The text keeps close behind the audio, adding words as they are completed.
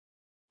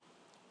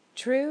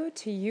True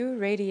to You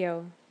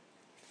Radio.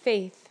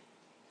 Faith,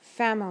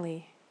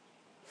 family,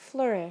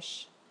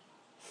 flourish,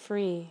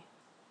 free.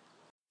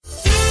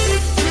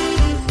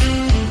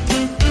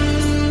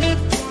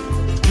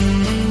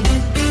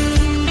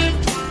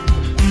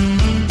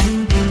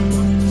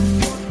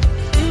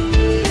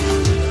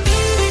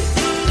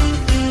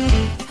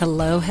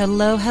 Hello,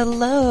 hello,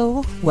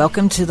 hello.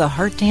 Welcome to the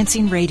Heart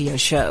Dancing Radio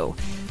Show,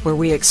 where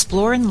we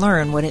explore and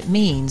learn what it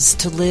means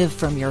to live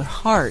from your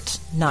heart,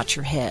 not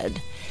your head.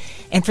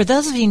 And for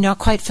those of you not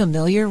quite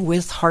familiar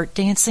with heart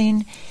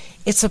dancing,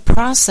 it's a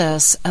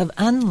process of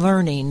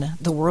unlearning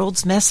the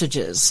world's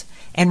messages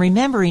and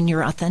remembering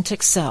your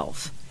authentic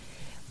self.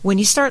 When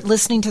you start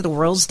listening to the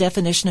world's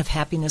definition of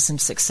happiness and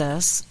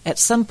success, at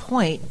some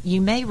point you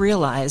may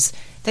realize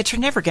that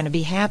you're never going to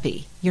be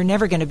happy. You're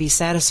never going to be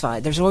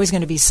satisfied. There's always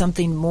going to be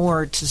something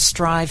more to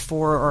strive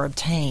for or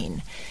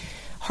obtain.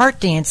 Heart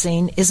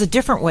dancing is a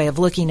different way of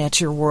looking at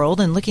your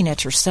world and looking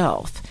at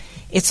yourself.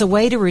 It's a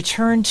way to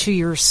return to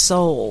your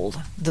soul,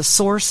 the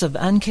source of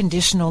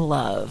unconditional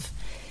love.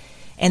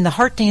 And the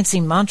heart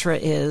dancing mantra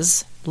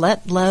is,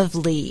 let love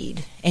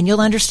lead. And you'll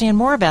understand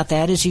more about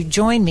that as you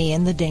join me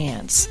in the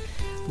dance.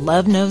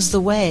 Love knows the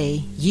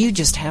way, you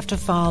just have to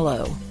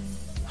follow.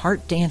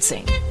 Heart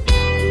dancing.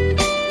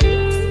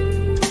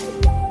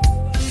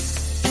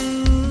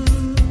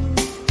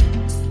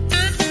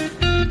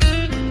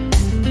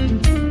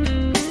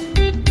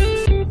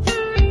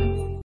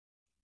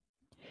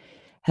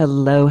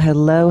 Hello,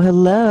 hello,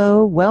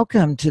 hello.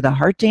 Welcome to the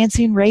Heart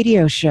Dancing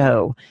Radio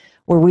Show,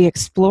 where we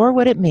explore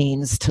what it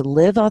means to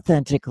live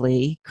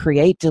authentically,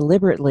 create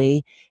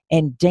deliberately,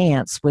 and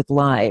dance with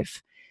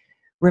life.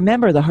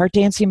 Remember, the Heart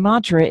Dancing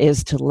mantra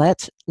is to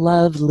let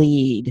love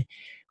lead.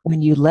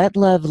 When you let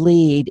love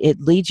lead, it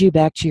leads you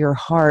back to your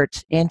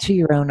heart and to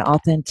your own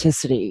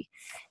authenticity.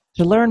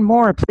 To learn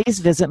more, please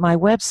visit my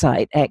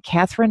website at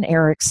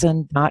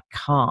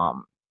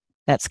KatherineErickson.com.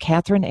 That's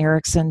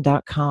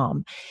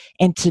KatherineErickson.com.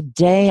 And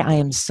today I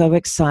am so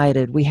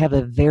excited. We have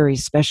a very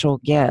special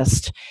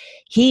guest.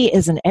 He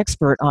is an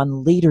expert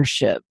on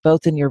leadership,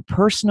 both in your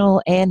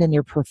personal and in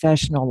your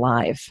professional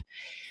life.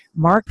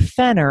 Mark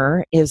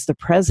Fenner is the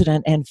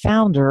president and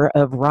founder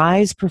of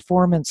Rise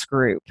Performance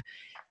Group,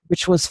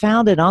 which was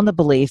founded on the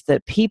belief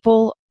that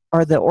people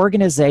are the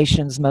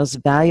organization's most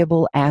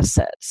valuable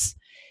assets.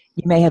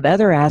 You may have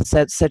other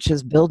assets such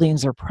as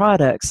buildings or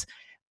products,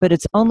 but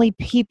it's only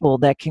people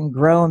that can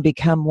grow and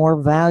become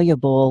more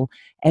valuable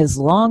as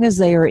long as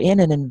they are in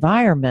an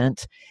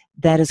environment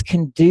that is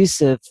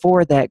conducive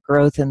for that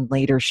growth and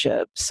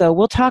leadership. So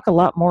we'll talk a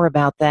lot more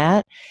about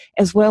that,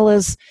 as well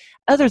as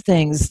other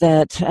things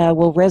that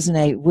will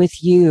resonate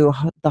with you,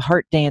 the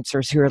heart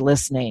dancers who are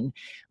listening.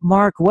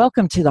 Mark,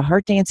 welcome to the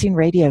Heart Dancing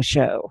Radio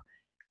Show.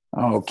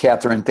 Oh,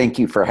 Catherine, thank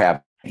you for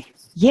having me.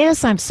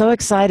 Yes, I'm so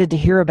excited to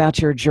hear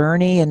about your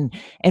journey and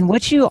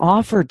what you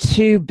offer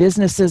to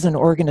businesses and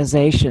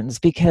organizations,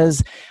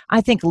 because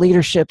I think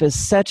leadership is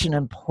such an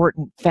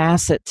important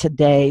facet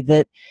today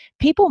that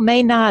people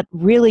may not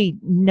really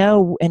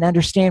know and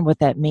understand what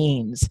that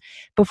means.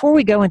 Before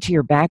we go into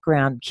your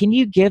background, can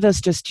you give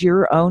us just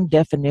your own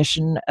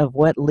definition of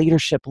what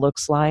leadership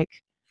looks like?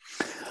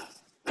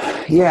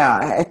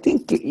 Yeah, I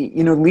think,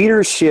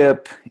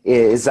 leadership,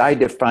 as I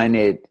define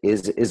it,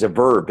 is a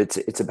verb.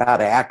 It's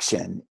about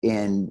action.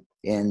 And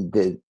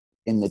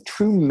the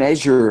true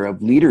measure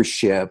of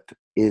leadership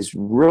is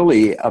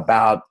really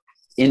about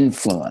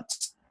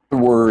influence. In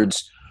other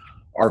words,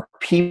 are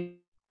people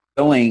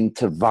willing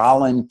to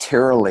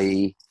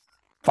voluntarily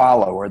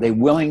follow? Are they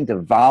willing to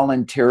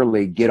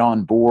voluntarily get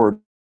on board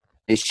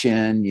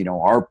mission,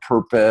 our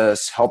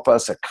purpose, help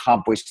us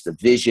accomplish the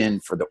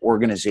vision for the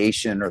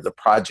organization or the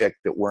project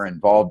that we're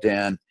involved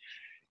in?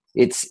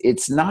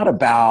 It's not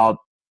about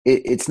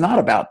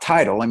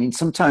title. I mean,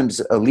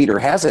 sometimes a leader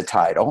has a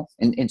title,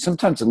 and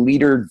sometimes a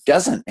leader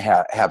doesn't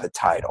have a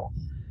title.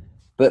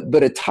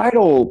 But a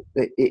title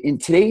in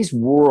today's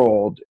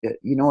world,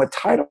 a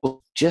title is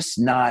just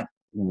not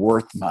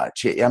worth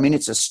much. I mean,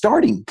 it's a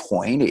starting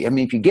point. I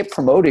mean, if you get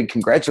promoted,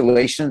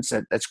 congratulations,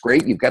 that's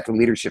great. You've got the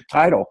leadership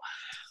title.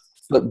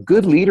 But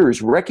good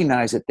leaders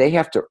recognize that they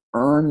have to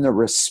earn the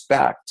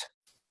respect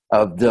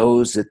of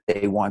those that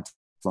they want to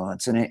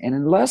influence. And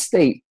unless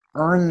they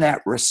earn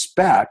that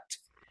respect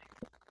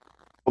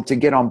to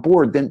get on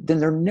board, then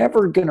they're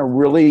never going to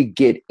really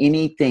get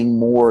anything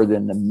more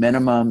than the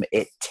minimum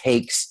it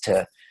takes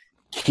to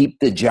keep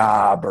the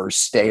job or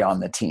stay on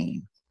the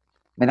team.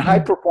 And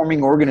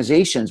high-performing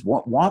organizations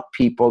want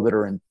people that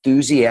are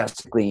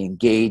enthusiastically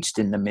engaged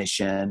in the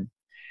mission,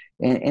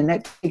 and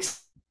that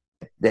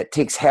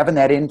takes having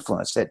that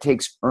influence, that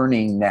takes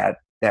earning that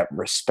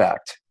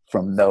respect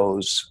from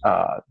those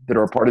that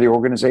are a part of the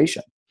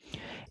organization.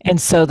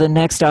 And so the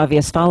next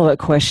obvious follow-up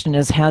question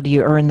is, how do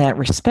you earn that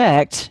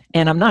respect?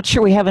 And I'm not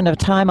sure we have enough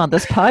time on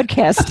this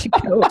podcast to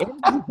go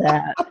into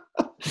that.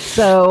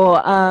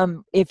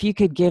 So if you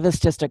could give us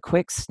just a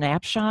quick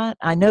snapshot.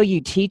 I know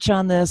you teach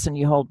on this and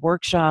you hold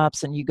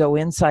workshops and you go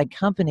inside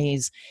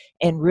companies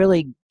and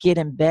really get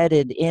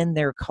embedded in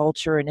their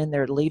culture and in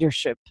their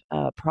leadership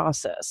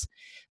process.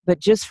 But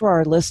just for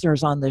our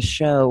listeners on this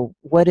show,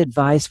 what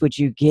advice would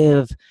you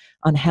give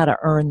on how to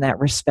earn that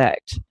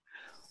respect?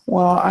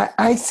 Well,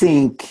 I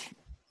think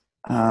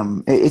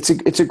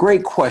it's a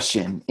great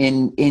question.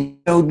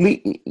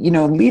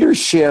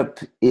 Leadership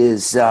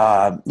is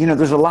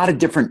there's a lot of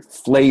different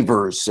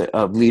flavors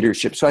of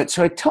leadership. So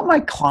I tell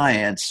my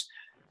clients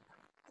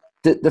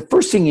that the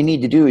first thing you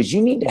need to do is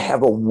you need to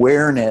have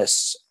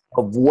awareness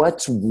of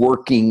what's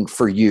working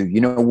for you.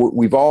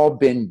 We've all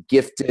been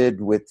gifted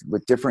with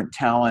different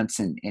talents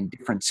and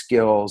different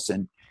skills,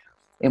 and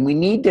we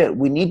need to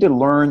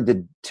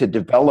learn to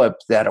develop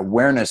that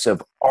awareness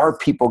of, are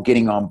people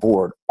getting on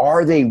board?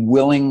 Are they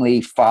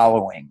willingly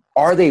following?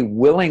 Are they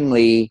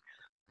willingly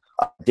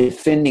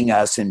defending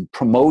us and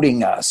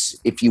promoting us,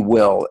 if you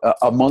will,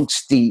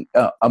 amongst the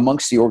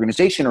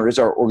organization, or is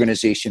our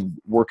organization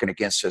working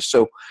against us?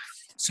 So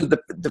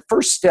the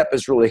first step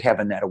is really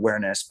having that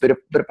awareness. But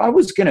if I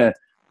was going to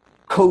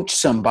coach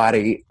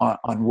somebody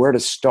on where to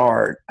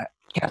start,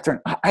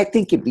 Catherine, I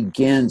think it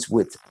begins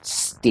with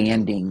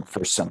standing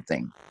for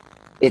something.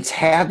 It's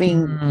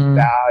having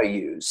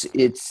values.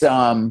 It's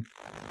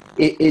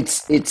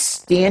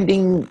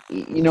standing.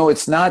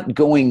 It's not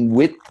going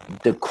with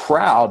the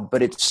crowd,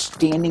 but it's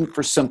standing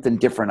for something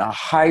different, a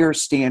higher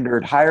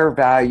standard, higher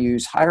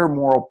values, higher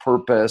moral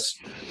purpose,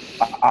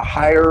 a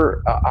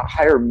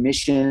higher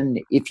mission,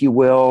 if you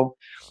will.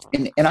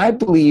 And I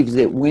believe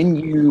that when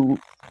you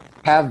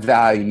have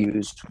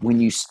values, when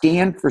you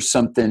stand for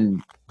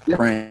something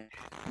different,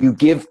 you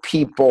give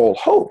people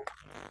hope,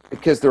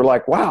 because they're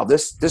like, wow,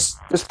 this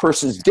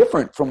person's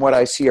different from what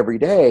I see every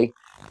day.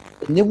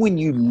 And then when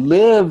you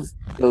live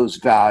those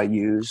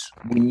values,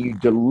 when you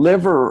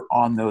deliver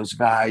on those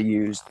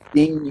values,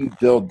 then you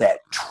build that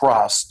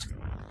trust.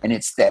 And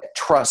it's that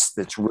trust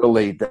that's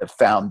really the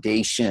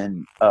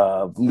foundation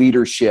of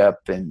leadership,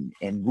 and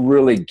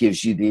really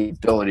gives you the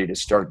ability to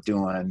start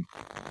doing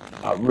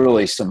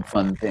really some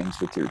fun things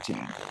with your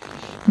team.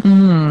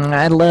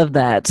 I love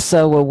that.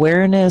 So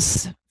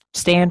awareness,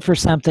 stand for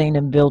something,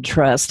 and build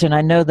trust. And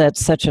I know that's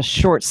such a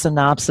short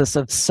synopsis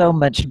of so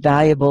much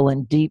valuable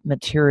and deep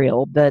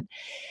material, but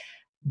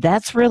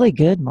that's really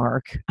good,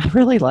 Mark. I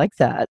really like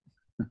that.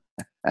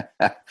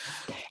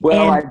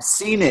 Well, I've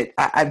seen it.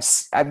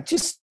 I've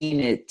just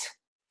seen it.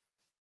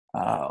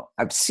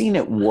 I've seen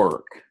it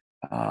work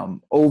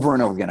over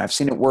and over again. I've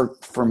seen it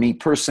work for me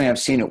personally. I've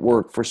seen it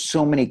work for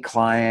so many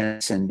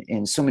clients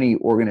and so many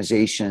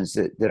organizations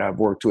that I've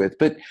worked with.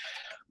 But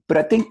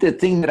I think the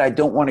thing that I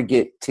don't want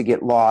to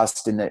get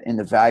lost in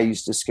the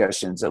values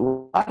discussions, a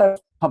lot of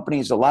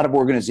companies, a lot of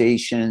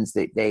organizations,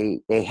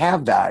 they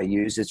have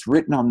values. It's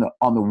written on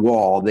the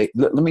wall.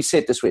 Let me say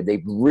it this way: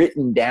 they've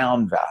written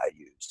down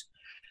values.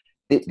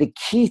 The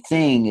key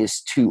thing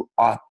is to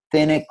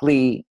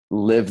authentically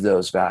live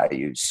those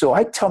values. So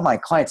I tell my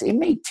clients, it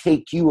may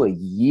take you a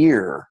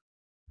year,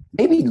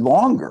 maybe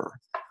longer,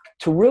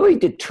 to really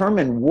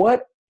determine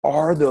what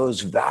are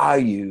those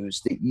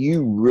values that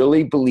you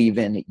really believe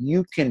in, that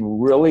you can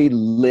really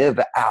live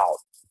out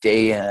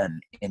day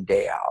in and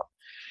day out.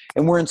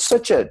 And we're in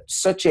such a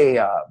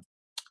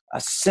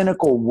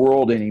cynical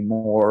world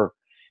anymore.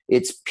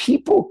 It's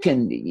people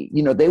can,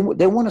 they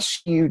want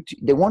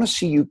to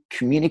see you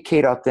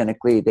communicate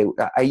authentically.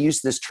 I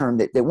use this term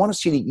that they want to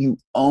see that you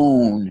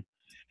own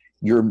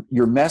your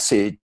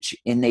message,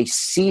 and they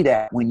see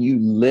that when you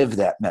live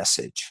that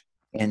message,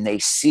 and they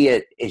see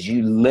it as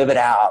you live it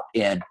out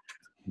in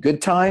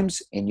good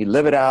times, and you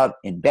live it out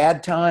in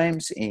bad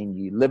times, and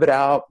you live it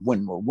out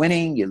when we're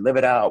winning, you live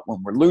it out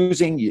when we're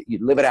losing, you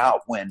live it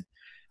out when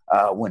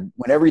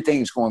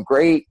everything's going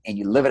great, and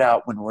you live it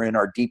out when we're in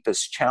our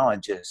deepest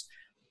challenges.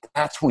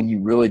 That's when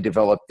you really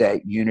develop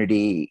that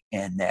unity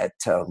and that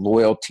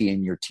loyalty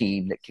in your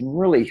team that can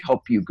really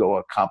help you go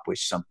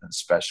accomplish something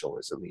special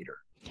as a leader.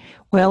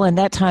 Well, and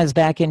that ties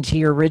back into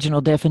your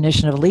original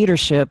definition of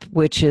leadership,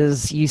 which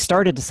is, you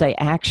started to say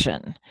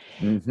action.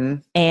 Mm-hmm.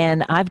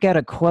 And I've got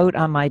a quote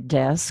on my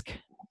desk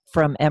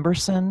from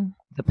Emerson,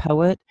 the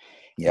poet.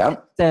 Yeah. It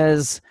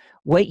says,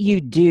 "What you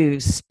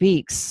do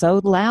speaks so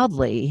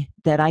loudly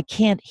that I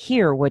can't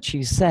hear what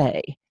you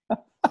say."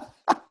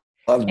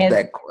 Love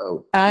that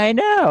quote. I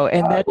know.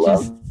 And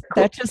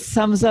that just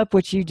sums up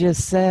what you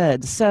just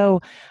said.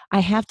 So I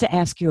have to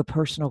ask you a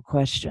personal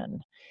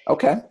question.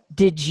 Okay.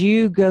 Did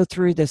you go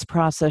through this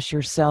process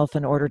yourself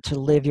in order to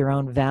live your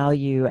own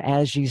value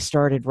as you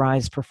started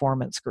Rise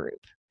Performance Group?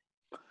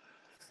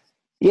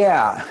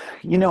 Yeah,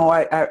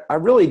 I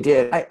really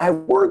did. I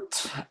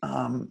worked,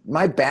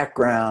 my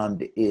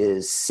background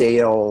is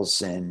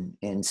sales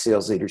and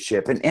sales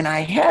leadership. And I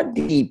had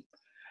the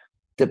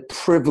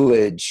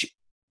privilege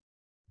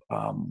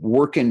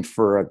working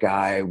for a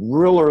guy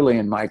real early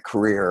in my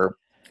career.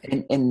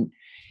 And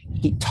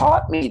he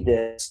taught me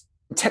this: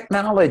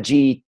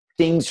 technology,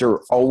 things are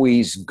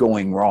always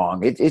going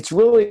wrong. It's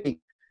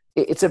really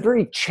it's a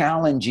very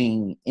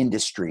challenging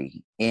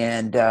industry,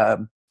 and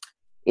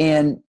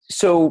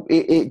so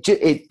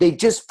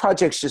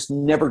projects just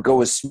never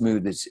go as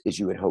smooth as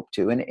you would hope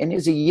to. And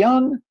as a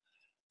young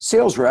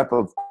sales rep,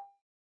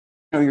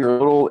 you're a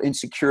little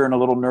insecure and a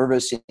little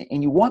nervous,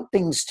 and you want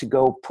things to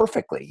go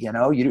perfectly. You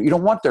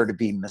don't want there to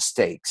be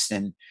mistakes,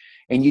 and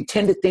you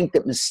tend to think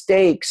that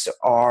mistakes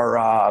are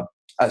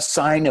a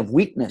sign of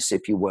weakness,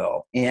 if you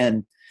will.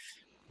 And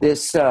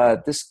this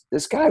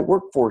guy I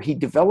worked for, he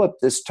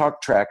developed this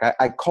talk track.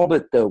 I called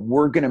it the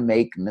 "We're Gonna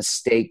Make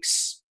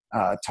Mistakes"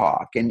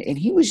 talk, and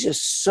he was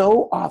just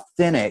so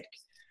authentic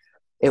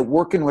at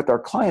working with our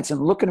clients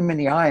and looking them in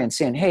the eye and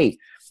saying, "Hey,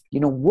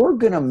 we're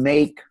gonna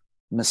make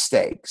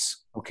mistakes.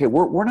 Okay,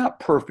 we're not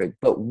perfect,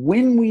 but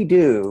when we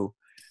do,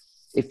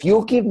 if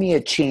you'll give me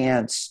a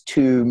chance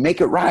to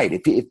make it right,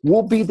 if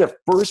we'll be the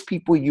first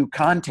people you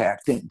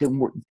contact, then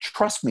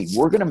trust me,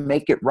 we're going to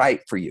make it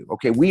right for you.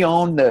 Okay, we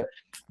own the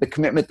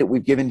commitment that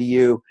we've given to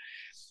you."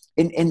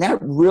 And that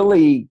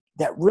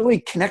really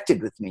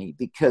connected with me,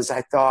 because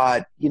I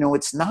thought,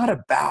 it's not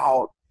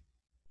about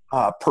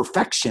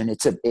perfection.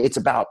 It's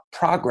about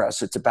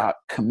progress. It's about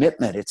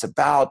commitment. It's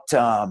about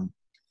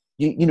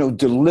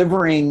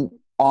delivering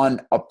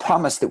on a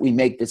promise that we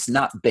make that's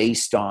not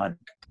based on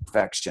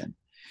perfection.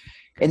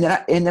 And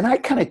then I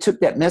kind of took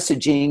that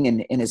messaging,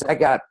 and as I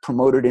got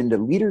promoted into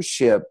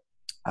leadership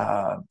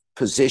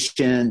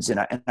positions, and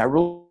I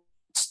really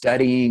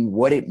studying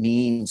what it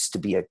means to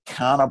be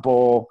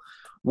accountable,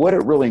 what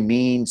it really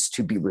means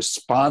to be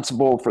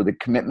responsible for the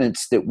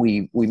commitments that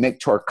we make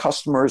to our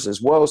customers,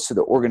 as well as to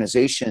the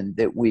organization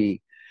that we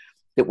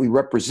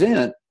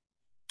represent.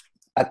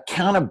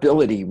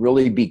 Accountability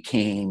really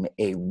became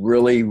a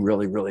really,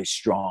 really, really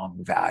strong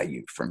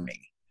value for me.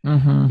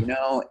 Mm-hmm.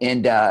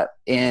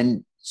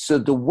 And so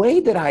the way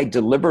that I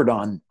delivered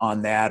on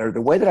that, or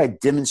the way that I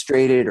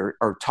demonstrated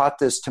or taught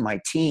this to my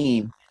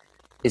team,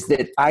 is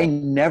that I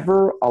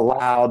never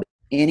allowed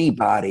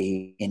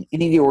anybody in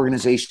any of the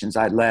organizations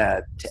I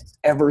led to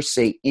ever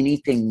say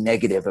anything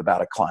negative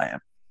about a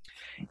client.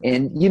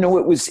 And,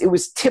 it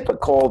was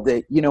typical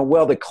that,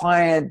 well, the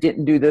client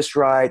didn't do this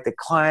right. The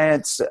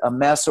client's a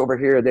mess over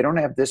here. They don't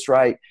have this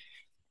right.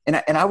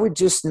 And I would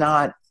just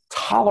not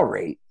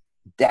tolerate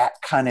that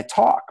kind of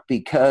talk,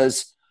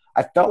 because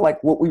I felt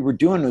like what we were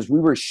doing was we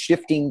were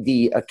shifting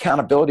the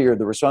accountability or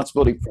the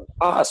responsibility from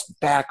us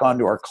back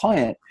onto our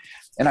client.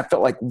 And I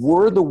felt like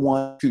we're the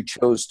ones who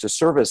chose to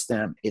service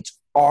them. It's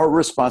our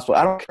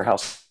responsibility. I don't care how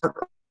smart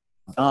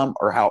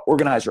or how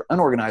organized or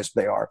unorganized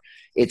they are.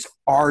 It's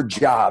our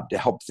job to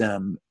help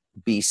them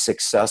be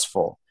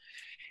successful.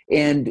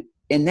 And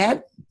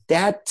that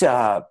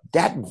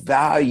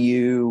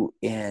value,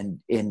 and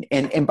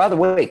by the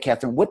way,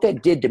 Catherine, what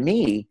that did to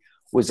me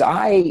was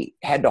I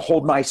had to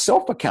hold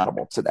myself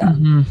accountable to that.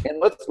 Mm-hmm.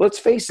 And let's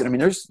face it. I mean,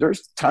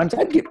 there's times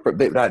I get,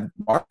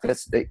 Mark,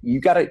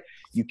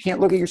 you can't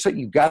look at yourself.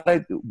 You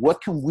gotta,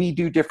 what can we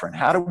do different?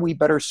 How do we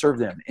better serve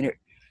them? And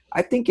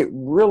I think it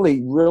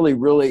really, really,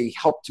 really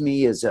helped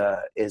me as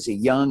a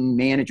young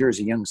manager, as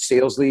a young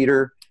sales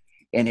leader.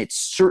 And it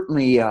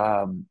certainly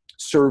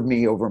served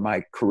me over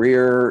my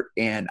career.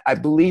 And I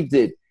believe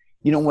that,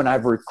 when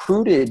I've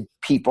recruited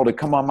people to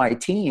come on my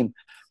team,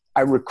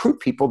 I recruit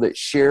people that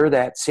share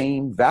that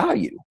same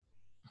value.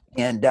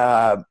 And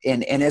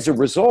as a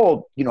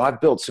result,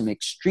 I've built some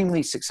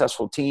extremely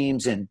successful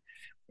teams, and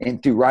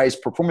through Rise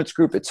Performance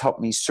Group, it's helped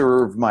me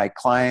serve my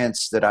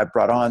clients that I've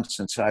brought on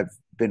since I've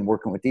been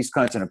working with these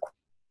clients. And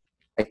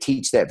I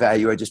teach that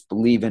value. I just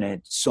believe in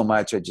it so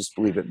much. I just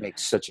believe it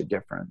makes such a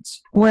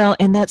difference. Well,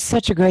 and that's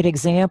such a great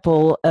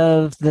example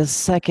of the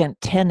second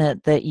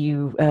tenet that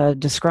you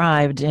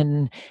described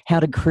in how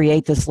to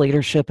create this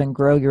leadership and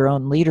grow your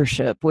own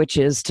leadership, which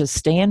is to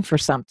stand for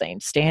something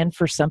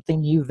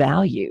you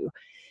value,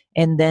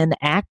 and then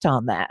act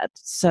on that.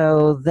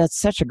 So that's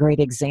such a great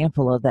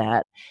example of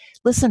that.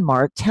 Listen,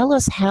 Mark, tell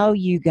us how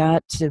you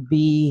got to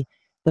be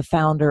the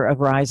founder of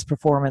Rise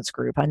Performance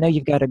Group. I know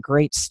you've got a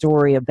great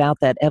story about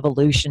that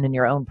evolution in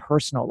your own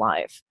personal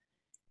life.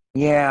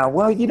 Yeah,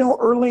 well,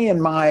 early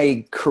in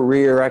my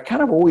career, I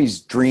kind of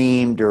always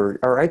dreamed, or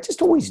I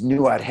just always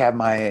knew I'd have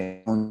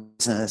my own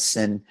business,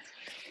 and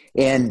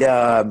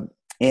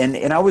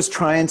I was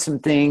trying some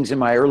things in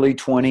my early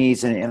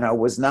 20s, and I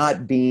was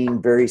not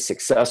being very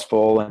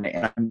successful,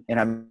 and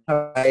I'm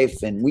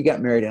wife, and we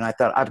got married, and I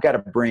thought, I've got to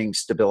bring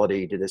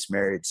stability to this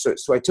marriage.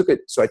 So I took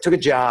a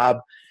job.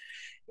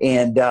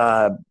 And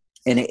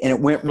it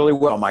went really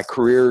well. My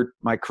career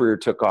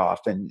took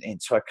off,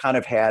 and so I kind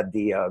of had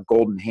the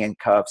golden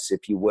handcuffs,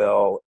 if you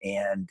will.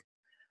 And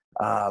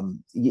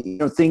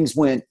things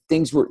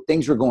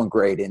were going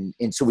great,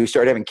 and so we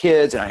started having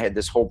kids, and I had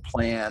this whole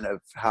plan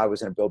of how I was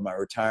going to build my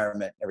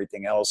retirement and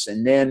everything else.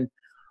 And then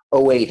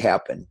 2008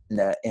 happened,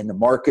 and the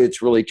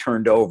markets really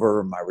turned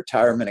over. My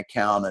retirement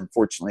account,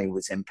 unfortunately,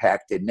 was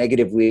impacted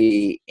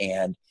negatively,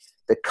 and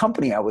the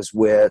company I was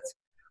with,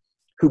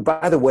 who,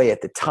 by the way,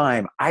 at the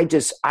time, I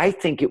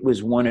think it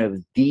was one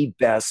of the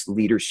best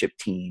leadership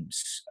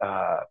teams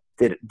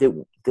that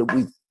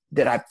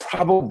I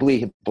probably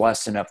have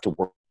blessed enough to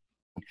work.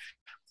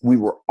 we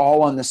were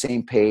all on the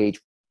same page.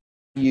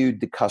 We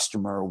viewed the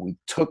customer. We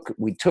took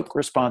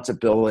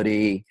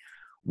responsibility.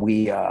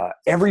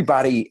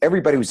 Everybody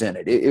was in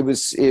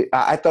it.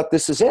 I thought,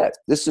 this is it.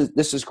 This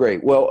is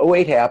great. Well,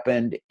 '08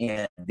 happened,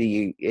 and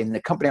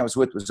the company I was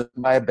with was owned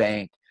by a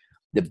bank.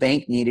 The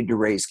bank needed to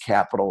raise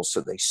capital,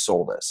 so they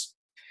sold us.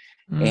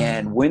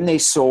 And when they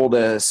sold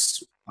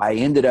us, I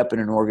ended up in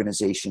an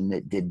organization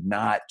that did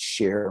not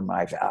share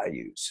my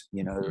values,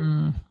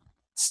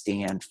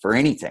 stand for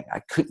anything. I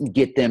couldn't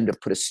get them to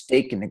put a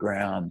stake in the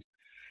ground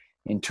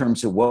in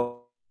terms of what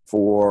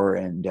for.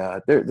 And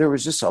there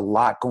was just a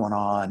lot going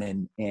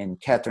on.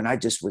 And Catherine, I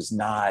was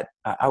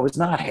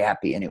not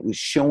happy. And it was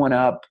showing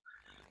up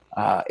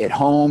at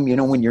home,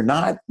 when you're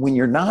not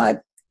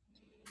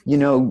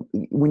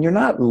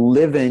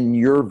living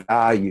your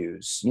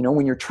values,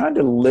 when you're trying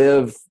to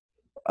live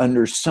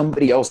under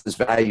somebody else's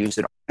values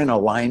that aren't in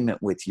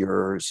alignment with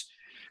yours,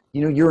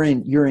 you're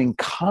in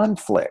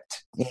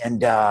conflict.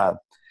 And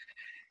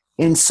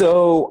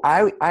so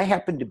I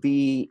happened to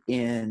be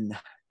in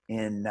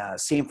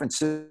San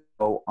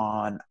Francisco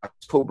on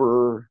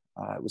October,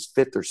 it was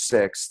 5th or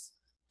 6th,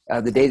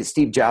 the day that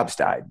Steve Jobs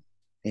died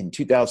in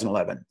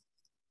 2011.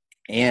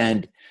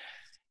 And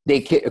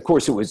of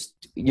course, it was,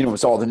 it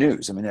was all the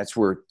news. I mean, that's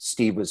where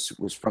Steve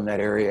was from, that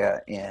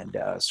area. And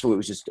so it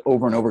was just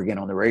over and over again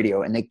on the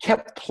radio. And they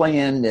kept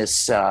playing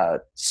this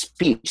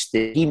speech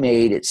that he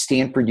made at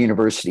Stanford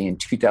University in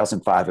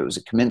 2005. It was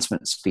a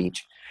commencement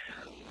speech.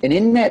 And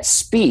in that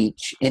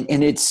speech, and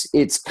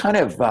it's kind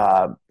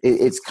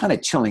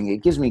of chilling.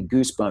 It gives me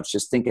goosebumps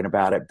just thinking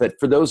about it. But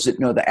for those that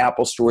know the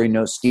Apple story,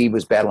 know Steve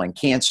was battling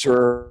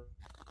cancer.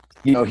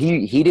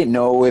 He didn't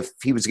know if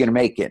he was going to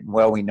make it.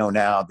 Well, we know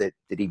now that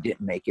he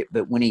didn't make it.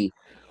 But when he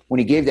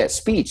gave that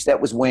speech,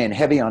 that was weighing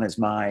heavy on his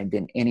mind.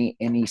 And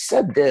he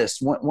said this,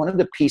 one of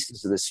the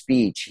pieces of the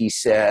speech, he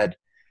said,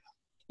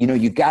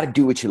 you got to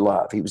do what you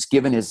love. He was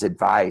giving his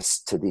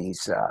advice to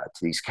these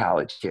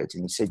college kids.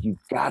 And he said, you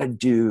got to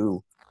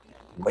do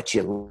what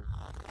you love.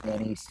 And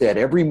he said,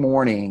 every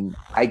morning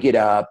I get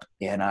up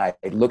and I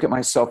look at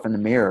myself in the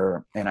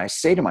mirror and I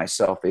say to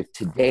myself, if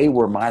today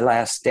were my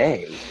last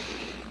day,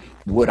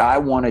 would I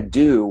want to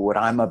do what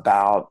I'm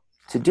about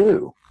to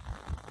do?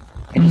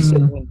 And he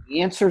said, when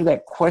the answer to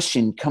that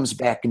question comes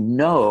back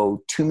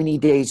no, too many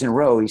days in a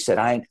row, he said,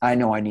 I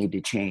know I need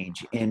to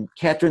change. And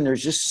Catherine,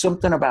 there's just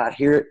something about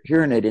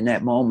hearing it in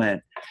that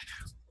moment.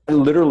 I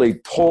literally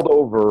pulled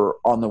over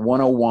on the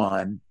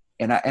 101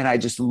 and I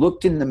just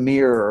looked in the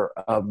mirror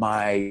of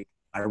my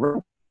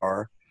rental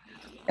car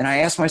and I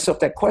asked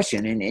myself that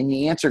question. And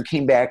the answer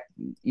came back,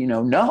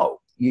 no,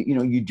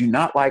 you do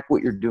not like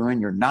what you're doing.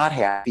 You're not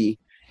happy.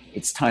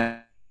 It's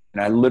time.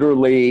 And I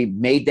literally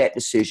made that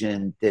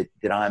decision that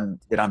I'm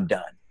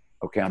done.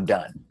 Okay, I'm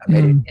done. I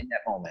made it in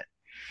that moment.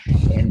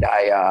 And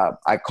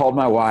I called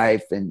my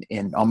wife and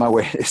on my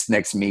way to this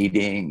next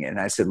meeting, and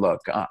I said, look,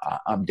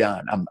 I'm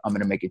done. I'm going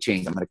to make a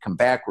change. I'm going to come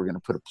back. We're going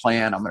to put a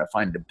plan. I'm going to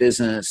find a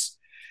business,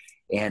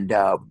 and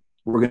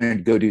we're going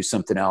to go do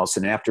something else.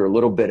 And after a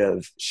little bit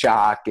of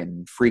shock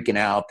and freaking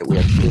out that we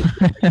had to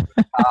go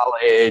to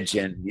college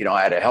and,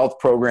 I had a health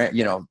program,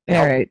 health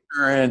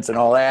insurance and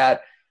all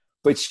that.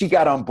 But she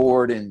got on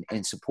board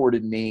and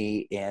supported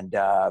me, and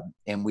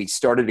we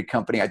started a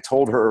company. I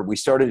told her we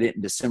started it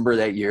in December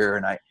that year,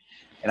 and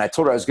I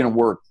told her I was going to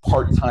work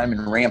part-time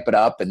and ramp it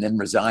up and then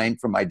resign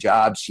from my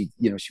job. She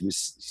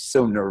was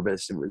so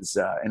nervous. It was,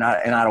 and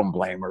I don't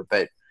blame her.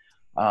 But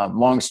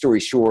long story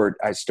short,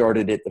 I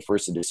started it the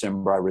 1st of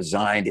December. I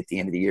resigned at the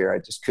end of the year. I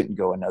just couldn't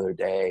go another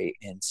day,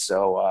 and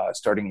so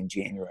starting in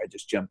January, I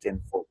just jumped in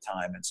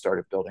full-time and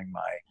started building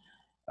my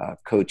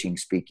coaching,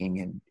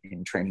 speaking,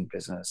 and training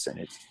business, and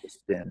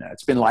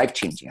it's been life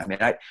changing. I mean,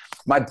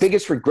 my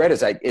biggest regret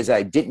is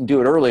I didn't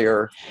do it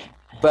earlier,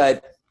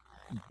 but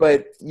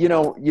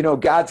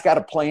God's got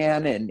a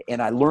plan, and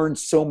I learned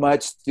so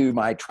much through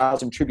my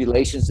trials and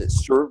tribulations that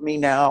serve me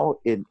now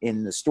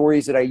in the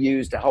stories that I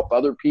use to help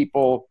other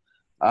people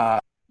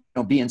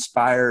be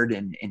inspired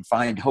and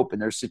find hope in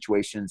their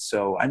situations.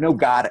 So I know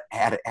God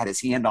had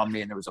his hand on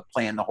me, and there was a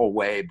plan the whole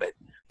way, but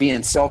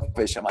being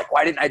selfish, I'm like,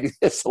 why didn't I do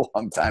this a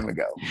long time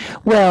ago?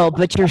 Well,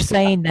 but you're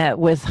saying that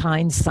with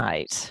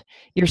hindsight.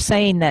 You're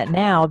saying that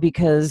now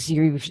because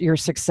you're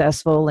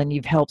successful and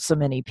you've helped so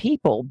many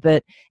people.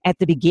 But at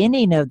the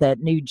beginning of that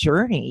new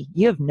journey,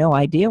 you have no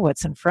idea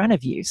what's in front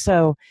of you.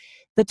 So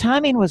the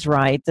timing was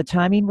right. The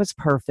timing was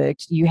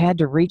perfect. You had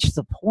to reach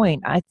the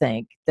point, I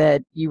think,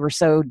 that you were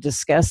so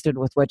disgusted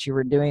with what you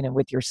were doing and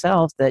with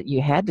yourself that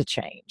you had to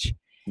change.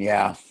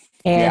 Yeah.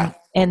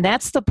 And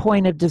that's the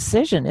point of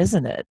decision,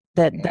 isn't it?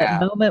 That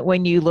moment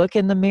when you look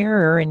in the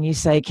mirror and you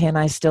say, can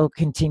I still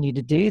continue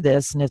to do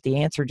this? And if the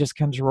answer just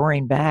comes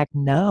roaring back,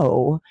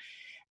 no,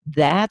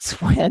 that's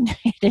when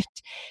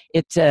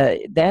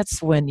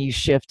that's when you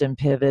shift and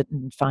pivot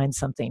and find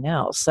something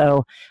else.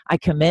 So I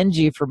commend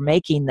you for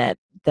making that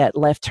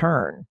left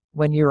turn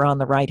when you're on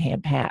the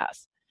right-hand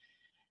path.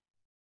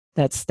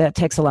 That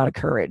takes a lot of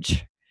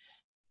courage.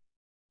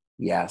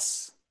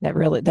 Yes.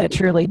 That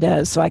truly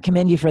does. So I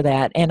commend you for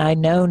that. And I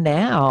know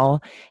now,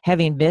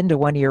 having been to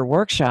one of your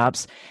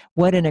workshops,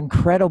 what an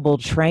incredible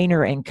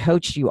trainer and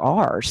coach you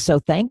are. So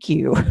thank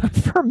you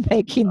for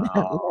making that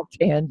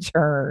left-hand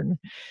turn.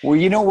 Well,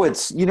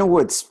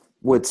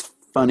 what's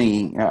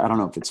funny. I don't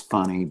know if it's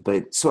funny,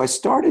 but so I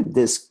started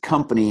this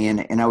company,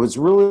 and I was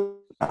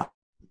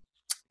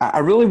I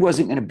really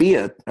wasn't going to be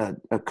a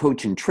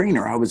coach and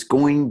trainer. I was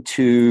going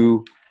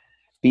to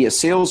be a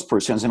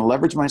salesperson. I was going to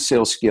leverage my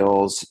sales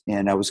skills,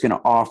 and I was going to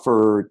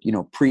offer,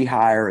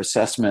 pre-hire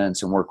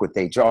assessments and work with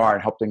HR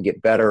and help them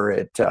get better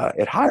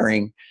at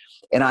hiring.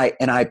 And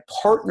I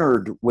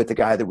partnered with a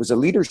guy that was a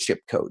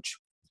leadership coach,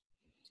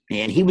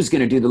 and he was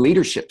going to do the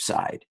leadership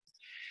side.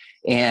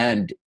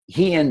 And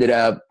he ended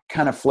up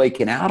kind of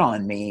flaking out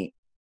on me.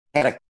 I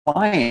had a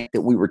client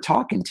that we were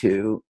talking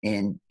to,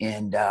 and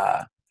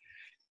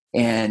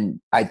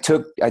I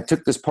took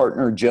this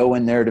partner, Joe,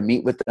 in there to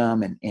meet with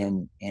them,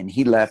 and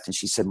he left, and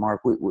she said,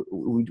 Mark,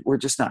 we're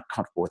just not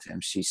comfortable with him.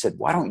 She said,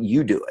 why don't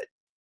you do it?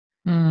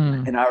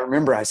 And I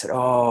remember I said,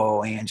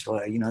 oh,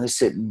 Angela,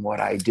 this isn't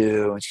what I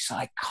do. And she's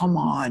like, come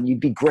on,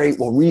 you'd be great.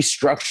 We'll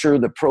restructure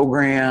the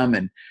program.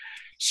 And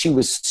she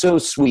was so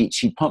sweet.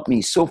 She pumped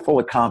me so full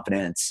of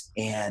confidence.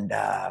 And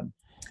I'd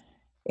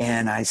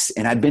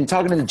been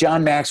talking to the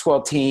John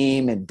Maxwell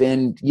team, and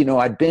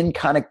I'd been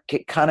kind of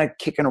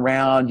kicking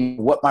around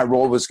what my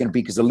role was going to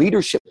be, because the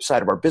leadership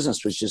side of our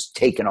business was just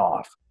taking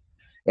off,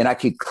 and I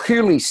could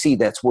clearly see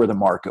that's where the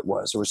market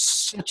was. There was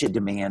such a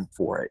demand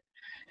for it,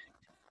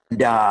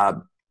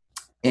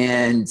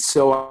 and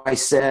so I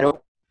said,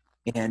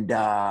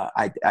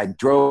 I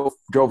drove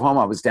home.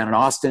 I was down in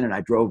Austin, and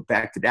I drove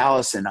back to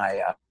Dallas, and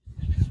I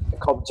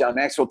called the John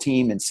Maxwell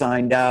team and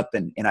signed up,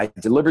 and I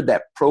delivered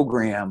that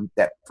program,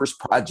 that first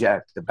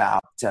project,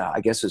 about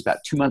I guess it was about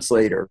 2 months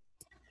later.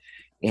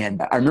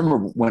 And I remember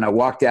when I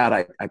walked out,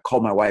 I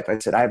called my wife. I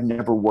said, I've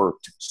never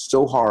worked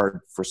so hard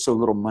for so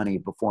little money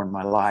before in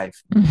my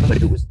life,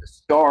 but it was the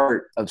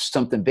start of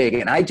something big.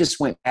 And I just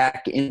went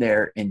back in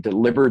there and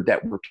delivered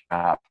that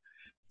workshop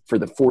for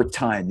the 4th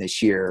time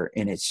this year.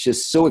 And it's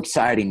just so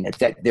exciting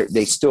that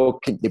they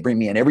bring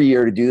me in every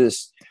year to do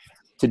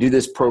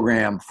this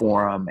program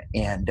for them.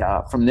 And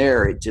from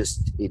there, it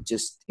just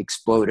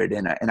exploded.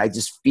 And I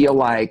just feel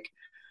like,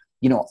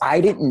 I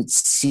didn't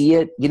see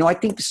it. I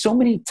think so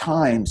many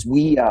times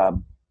we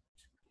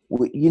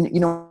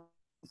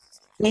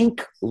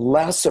think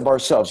less of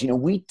ourselves.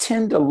 We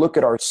tend to look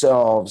at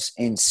ourselves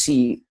and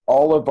see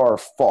all of our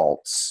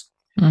faults.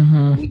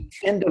 We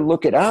tend to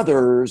look at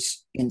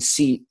others and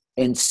see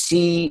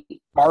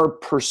our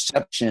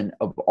perception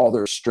of all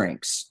their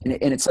strengths. And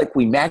it's like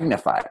we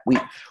magnify it.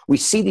 We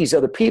see these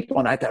other people,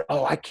 and I thought,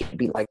 oh, I can't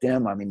be like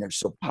them. I mean, they're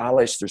so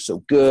polished. They're so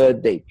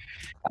good. They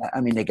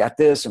got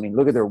this. I mean,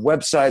 look at their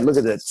website. Look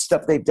at the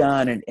stuff they've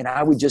done. And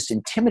I would just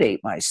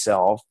intimidate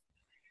myself.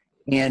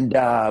 And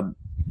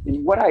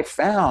what I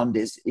found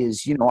is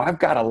I've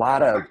got a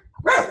lot of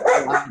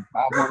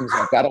problems.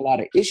 I've got a lot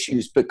of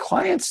issues, but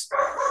clients,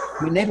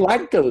 they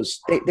like those.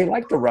 They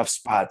like the rough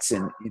spots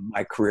in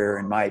my career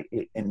and my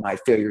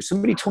failures.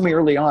 Somebody told me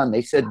early on,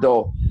 they said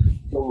they'll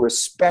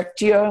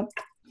respect you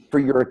for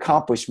your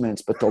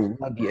accomplishments, but they'll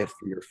love you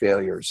for your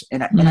failures.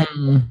 And I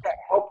think that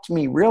helped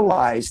me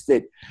realize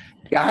that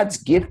God's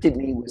gifted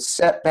me with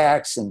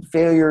setbacks and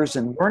failures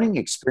and learning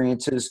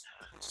experiences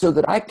so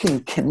that I can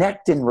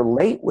connect and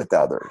relate with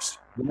others.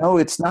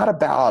 It's not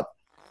about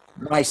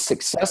my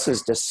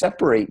successes to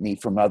separate me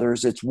from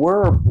others. It's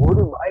where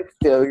do my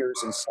failures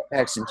and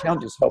setbacks and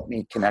challenges help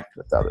me connect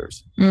with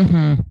others.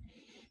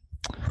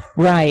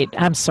 Right.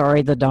 I'm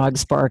sorry, the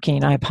dog's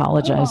barking. I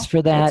apologize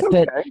for that,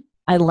 okay. But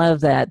I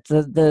love that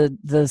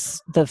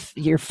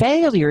your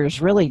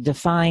failures really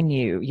define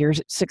you. Your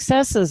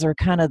successes are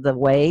kind of the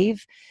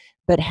wave,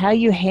 but how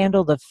you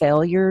handle the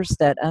failures,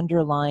 that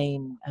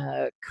underlying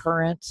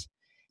current,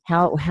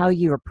 how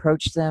you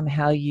approach them,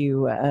 how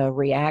you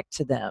react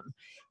to them,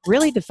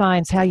 really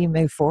defines how you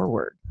move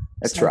forward.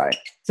 That's right.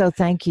 So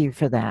thank you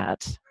for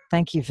that.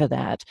 Thank you for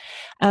that.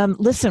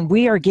 Listen,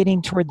 we are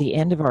getting toward the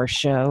end of our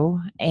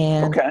show,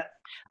 and okay.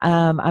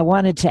 I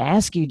wanted to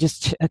ask you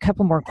just a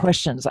couple more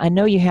questions. I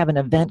know you have an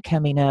event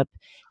coming up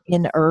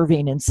in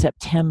Irving in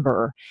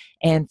September,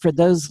 and for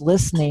those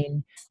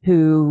listening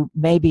who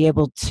may be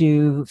able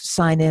to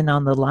sign in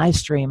on the live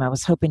stream, I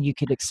was hoping you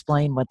could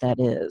explain what that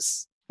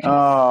is.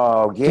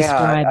 Oh,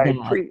 yeah.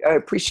 I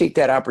appreciate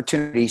that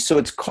opportunity. So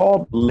it's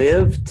called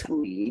Live to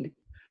Lead.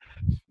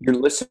 Your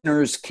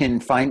listeners can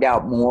find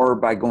out more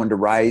by going to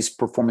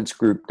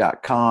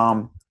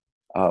riseperformancegroup.com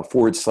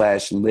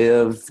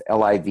 /live,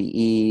 LIVE,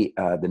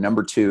 the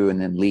number 2,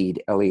 and then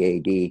lead,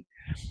 LEAD.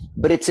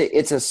 But it's a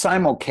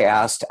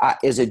simulcast.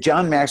 As a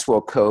John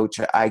Maxwell coach,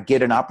 I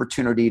get an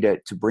opportunity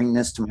to bring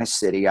this to my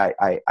city.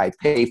 I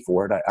pay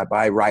for it. I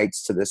buy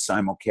rights to this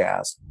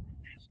simulcast.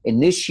 And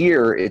this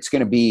year, it's going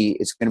to be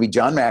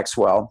John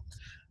Maxwell,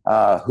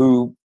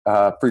 who,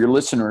 for your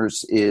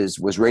listeners,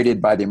 was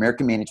rated by the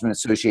American Management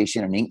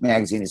Association and Inc.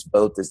 magazine as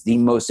both as the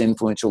most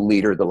influential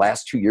leader the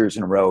last 2 years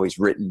in a row. He's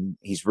written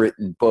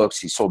books.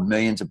 He's sold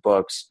millions of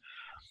books.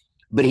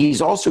 But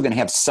he's also going to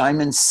have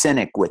Simon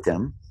Sinek with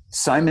him.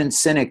 Simon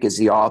Sinek is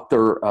the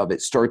author of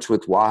It Starts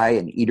With Why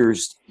and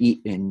Leaders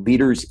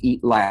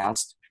Eat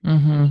Last.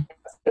 Mm-hmm.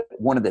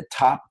 One of the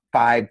top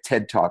 5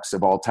 TED Talks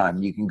of all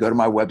time. You can go to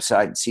my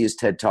website and see his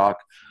TED Talk.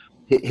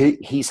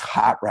 He's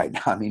hot right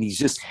now. I mean, he's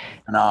just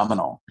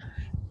phenomenal.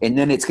 And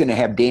then it's going to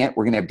have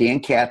we're going to have Dan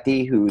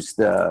Cathy, who's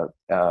the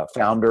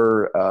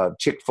founder of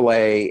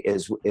Chick-fil-A,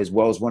 as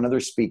well as one other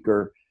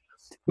speaker.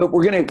 But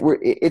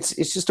it's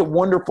just a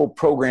wonderful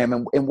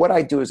program. And what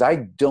I do is I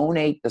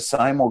donate the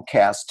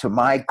simulcast to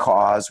my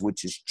cause,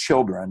 which is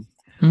children.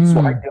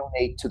 So I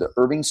donate to the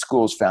Irving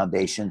Schools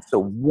Foundation.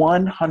 So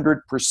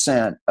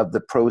 100% of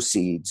the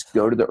proceeds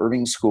go to the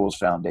Irving Schools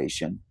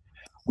Foundation.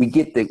 We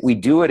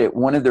do it at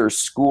one of their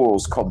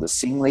schools called the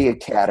Singley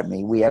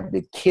Academy. We have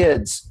the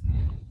kids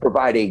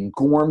provide a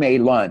gourmet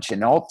lunch.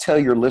 And I'll tell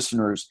your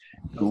listeners,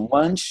 the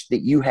lunch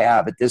that you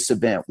have at this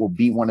event will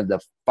be one of the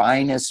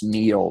finest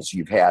meals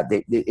you've had.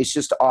 It's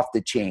just off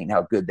the chain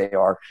how good they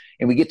are.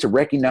 And we get to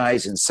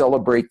recognize and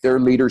celebrate their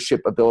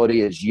leadership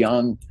ability as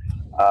young,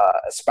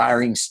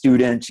 aspiring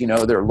students.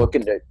 They're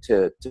looking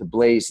to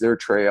blaze their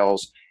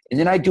trails. And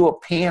then I do a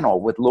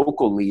panel with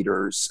local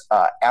leaders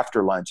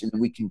after lunch, and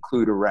then we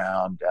conclude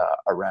around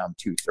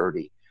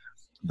 2:30.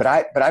 But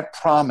I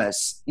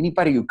promise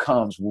anybody who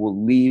comes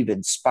will leave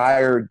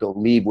inspired. They'll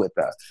leave with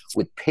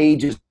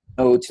pages,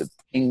 notes of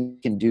things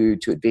they can do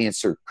to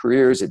advance their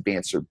careers,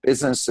 advance their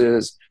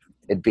businesses,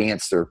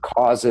 advance their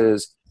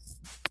causes.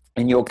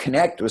 And you'll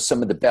connect with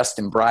some of the best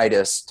and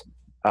brightest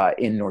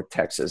in North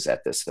Texas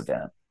at this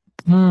event.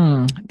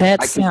 I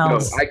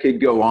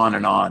could go on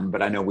and on,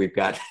 but I know we've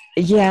got.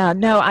 Yeah,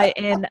 no,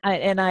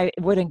 I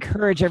would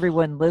encourage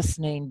everyone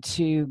listening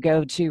to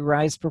go to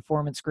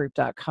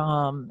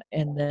riseperformancegroup.com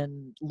and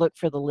then look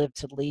for the Live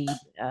to Lead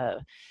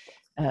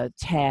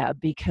tab,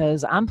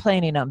 because I'm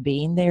planning on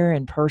being there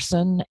in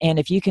person. And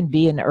if you can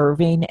be in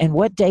Irving, and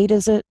what date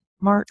is it,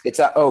 Mark? It's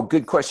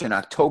good question.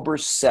 October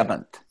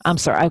 7th. I'm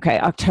sorry. Okay,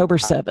 October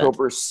 7th.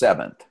 October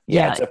 7th.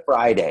 Yeah, it's a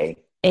Friday.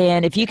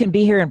 And if you can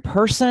be here in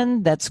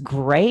person, that's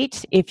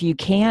great. If you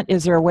can't,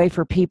 is there a way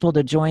for people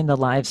to join the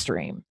live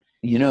stream?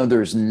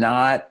 There's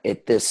not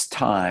at this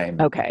time.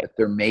 Okay. But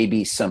there may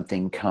be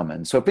something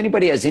coming. So if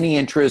anybody has any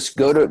interest,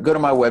 go to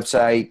my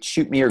website,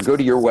 shoot me, or go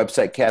to your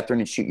website, Catherine,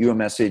 and shoot you a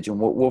message, and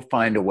we'll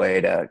find a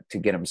way to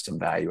get them some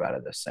value out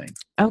of this thing.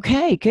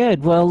 Okay,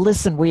 good. Well,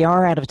 listen, we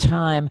are out of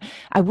time.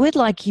 I would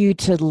like you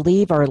to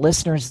leave our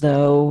listeners,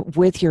 though,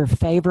 with your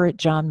favorite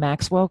John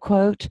Maxwell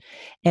quote.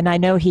 And I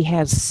know he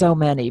has so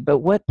many, but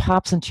what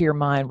pops into your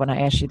mind when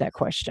I ask you that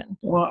question?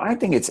 Well, I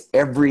think it's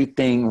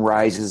everything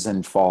rises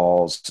and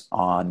falls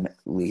on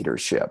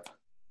leadership.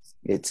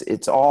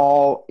 It's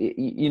all,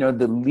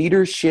 the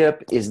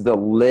leadership is the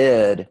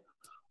lid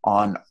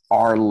on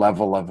our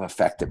level of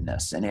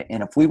effectiveness. And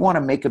if we want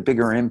to make a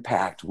bigger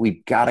impact,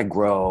 we've got to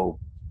grow.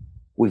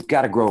 We've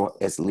got to grow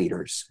as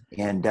leaders.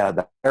 And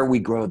the higher we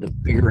grow, the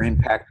bigger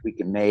impact we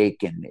can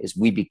make. And as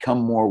we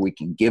become more, we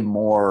can give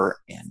more.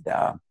 And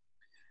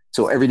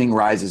so everything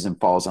rises and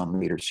falls on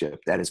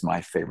leadership. That is my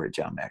favorite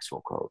John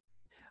Maxwell quote.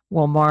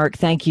 Well, Mark,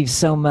 thank you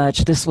so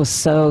much. This was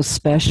so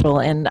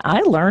special, and I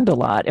learned a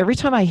lot. Every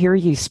time I hear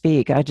you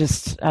speak, I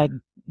just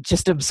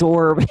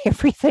absorb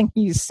everything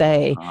you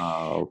say.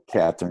 Oh,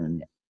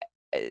 Catherine.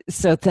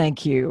 So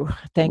thank you.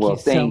 Thank you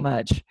so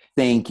much.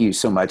 Thank you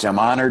so much. I'm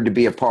honored to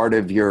be a part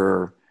of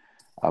your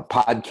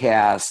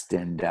podcast,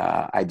 and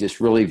I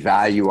just really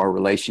value our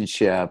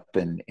relationship,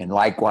 and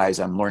likewise,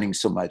 I'm learning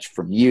so much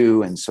from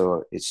you, and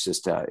so it's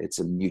just it's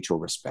a mutual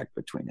respect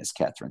between us,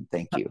 Catherine.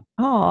 Thank you.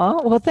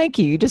 Oh, well, thank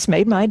you. You just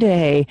made my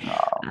day.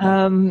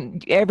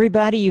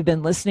 Everybody, you've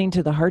been listening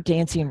to the Heart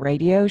Dancing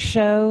Radio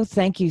Show.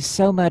 Thank you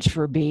so much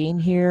for being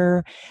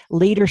here.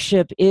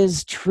 Leadership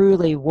is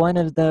truly one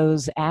of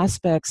those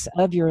aspects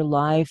of your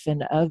life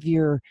and of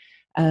your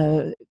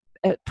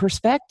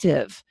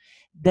perspective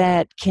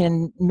that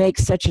can make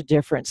such a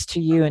difference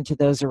to you and to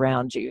those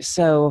around you.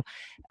 So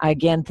I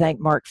again thank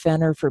Mark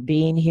Fenner for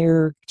being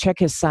here. Check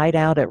his site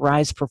out at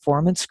Rise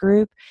Performance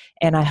Group,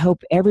 and I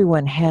hope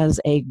everyone has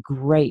a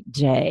great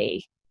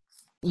day.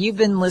 You've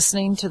been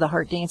listening to the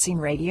Heart Dancing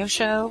Radio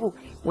Show,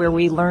 where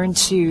we learn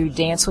to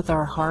dance with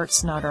our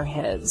hearts, not our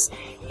heads.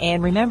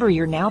 And remember,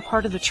 you're now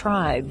part of the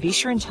tribe. Be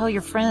sure and tell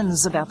your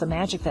friends about the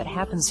magic that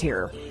happens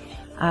here.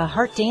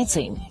 Heart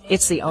Dancing,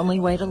 it's the only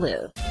way to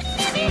live.